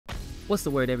What's the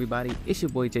word, everybody? It's your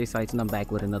boy Jsitez, and I'm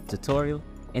back with another tutorial.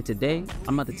 And today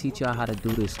I'm about to teach y'all how to do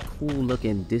this cool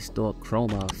looking distort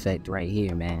chroma effect right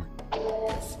here, man.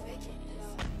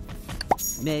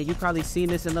 Man, you probably seen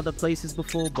this in other places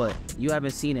before, but you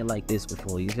haven't seen it like this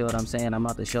before. You feel what I'm saying? I'm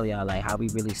about to show y'all like how we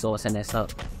really sourcing this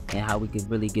up and how we can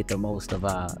really get the most of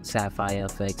our Sapphire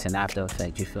effects and After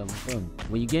Effects. You feel me?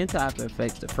 When you get into After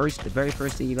Effects, the very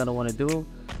first thing you're gonna want to do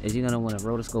is you're gonna want to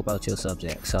rotoscope out your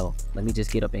subject. So let me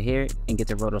just get up in here and get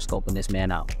to rotoscoping this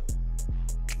man out.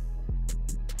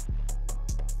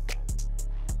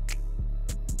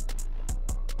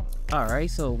 Alright,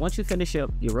 so once you finish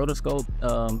up your rotoscope,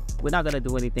 we're not going to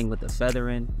do anything with the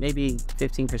feathering, maybe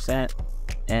 15%,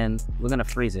 and we're going to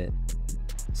freeze it.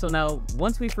 So now,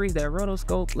 once we freeze that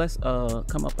rotoscope, let's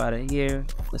come up out of here.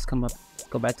 Let's go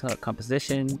back to our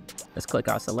composition. Let's click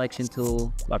our selection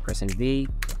tool by pressing V.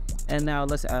 And now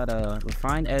let's add a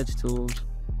refine edge tool.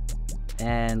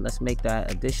 And let's make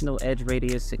that additional edge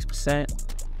radius 6%,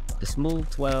 the smooth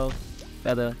 12,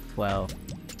 feather 12.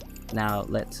 Now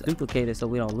let's duplicate it so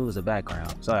we don't lose the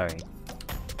background. Sorry.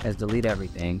 Let's delete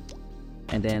everything.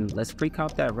 And then let's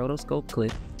pre-comp that rotoscope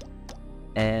clip.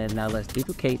 And now let's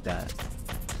duplicate that.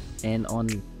 And on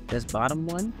this bottom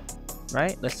one,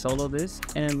 right? Let's solo this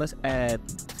and let's add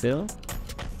fill.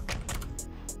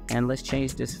 And let's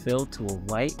change this fill to a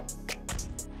white.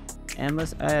 And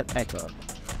let's add echo.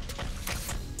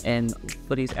 And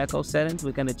for these echo settings,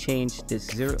 we're gonna change this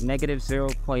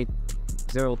 -0.03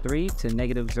 to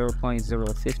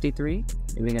 -0.053,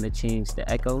 and we're going to change the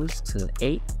echoes to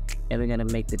 8, and we're going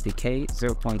to make the decay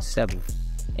 0.7.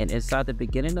 And inside the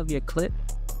beginning of your clip,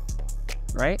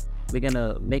 right, we're going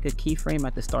to make a keyframe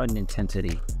at the starting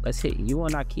intensity. Let's hit U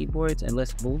on our keyboards and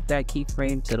let's move that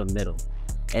keyframe to the middle.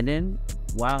 And then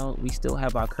while we still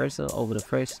have our cursor over the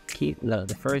first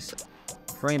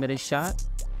frame of this shot,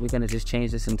 we're going to just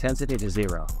change this intensity to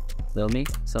 0. Feel me?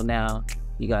 So now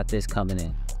you got this coming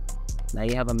in. Now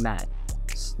you have a matte.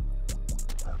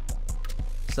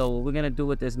 So what we're gonna do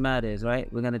with this matte is,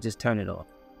 right, we're gonna just turn it off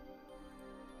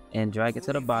and drag it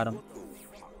to the bottom,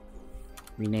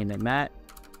 rename it matte.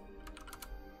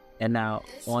 And now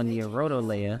on your roto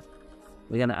layer,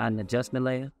 we're gonna add an adjustment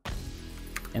layer,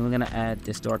 and we're gonna add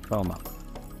distort chroma.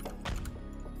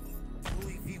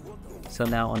 So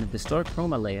now on the distort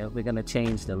chroma layer, we're gonna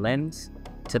change the lens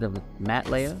to the matte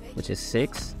layer, which is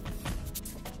 6,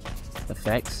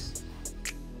 effects,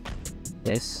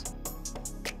 this,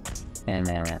 and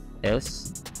then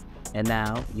this. And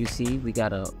now you see we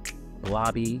got a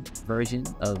blobby version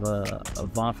of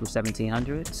Vaughn from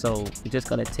 1700. So we're just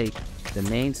gonna take the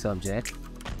main subject,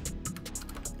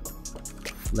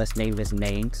 let's name this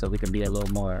main so we can be a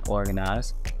little more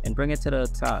organized, and bring it to the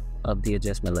top of the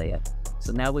adjustment layer.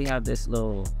 So now we have this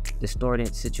little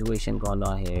distorted situation going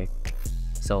on here.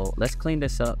 So let's clean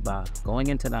this up by going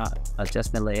into the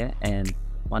adjustment layer, and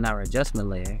on our adjustment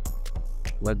layer,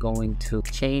 we're going to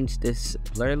change this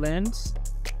blur lens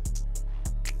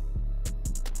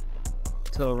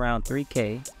to around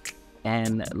 3K,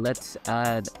 and let's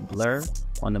add blur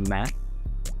on the matte,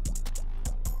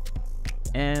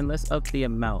 and let's up the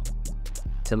amount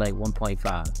to like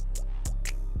 1.5,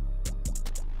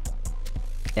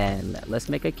 and let's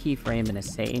make a keyframe in the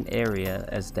same area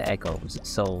as the echoes.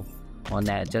 So on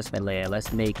that adjustment layer,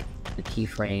 let's make the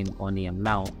keyframe on the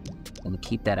amount and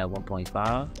keep that at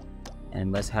 1.5.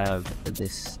 And let's have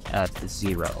this at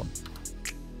 0.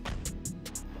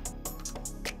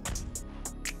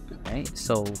 Alright,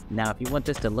 so now if you want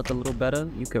this to look a little better,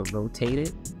 you can rotate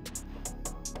it.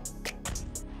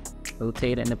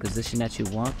 Rotate it in the position that you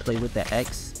want. Play with the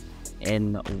X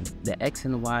and the X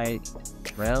and Y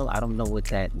rel. I don't know what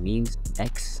that means.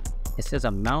 X. It says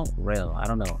amount rel. I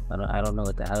don't know. I don't know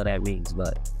what the hell that means,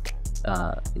 but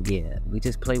yeah, we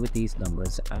just play with these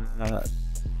numbers.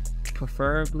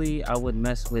 Preferably I would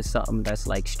mess with something that's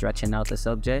like stretching out the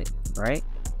subject, right?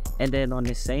 And then on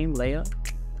the same layer,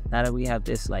 now that we have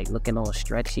this like looking all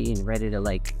stretchy and ready to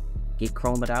like get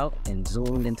chromed out and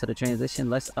zoomed into the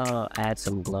transition, let's add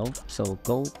some glow. So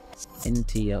go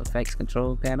into your effects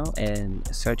control panel and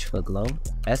search for glow,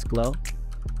 S-glow.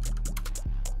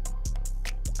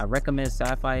 I recommend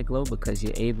Sapphire glow because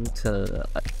you're able to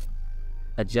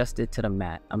adjust it to the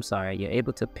matte. I'm sorry, you're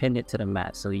able to pin it to the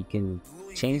matte, so you can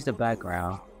change the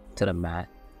background to the matte,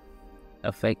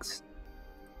 effects,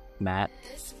 matte,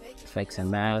 effects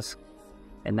and mask.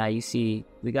 And now you see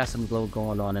we got some glow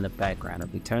going on in the background.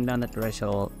 If we turn down the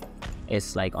threshold,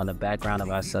 it's like on the background of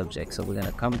our subject. So we're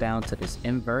gonna come down to this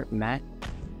invert matte,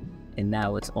 and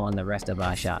now it's on the rest of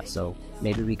our shot. So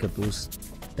maybe we could boost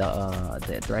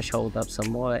the threshold up some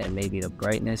more, and maybe the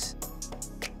brightness.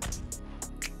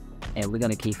 and we're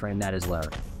gonna keyframe that as well.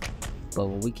 But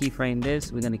when we keyframe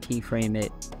this, we're gonna keyframe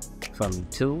it from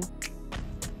 2,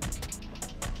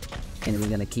 and we're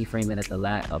gonna keyframe it at the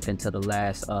up into the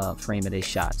last frame of this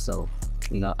shot. So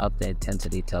we're gonna up the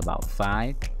intensity to about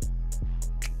 5,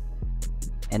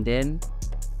 and then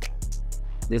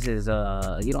this is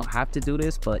you don't have to do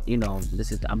this, but you know,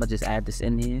 this is, I'm gonna just add this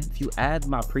in here. If you add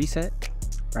my preset,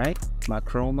 right, my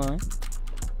Chroma,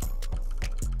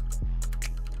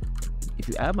 if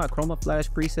you add my Chroma flash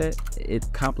preset,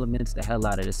 it complements the hell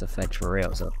out of this effect for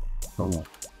real. So boom,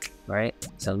 right?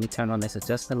 So let me turn on this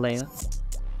adjustment layer,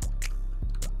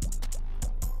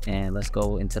 and let's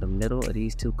go into the middle of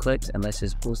these 2 clicks, and let's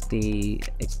just boost the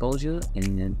exposure.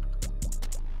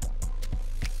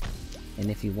 And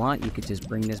if you want, you could just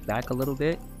bring this back a little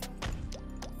bit,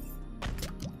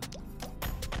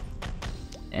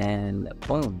 and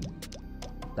boom,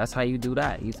 that's how you do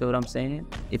that. You feel what I'm saying?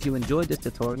 If you enjoyed this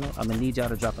tutorial, I'm gonna need y'all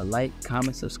to drop a like,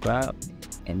 comment, subscribe,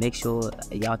 and make sure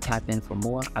y'all tap in for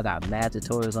more. I got mad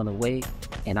tutorials on the way,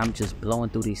 and I'm just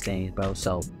blowing through these things, bro.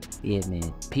 So yeah,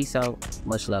 man, peace out,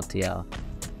 much love to y'all.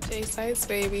 Jsitez,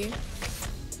 baby.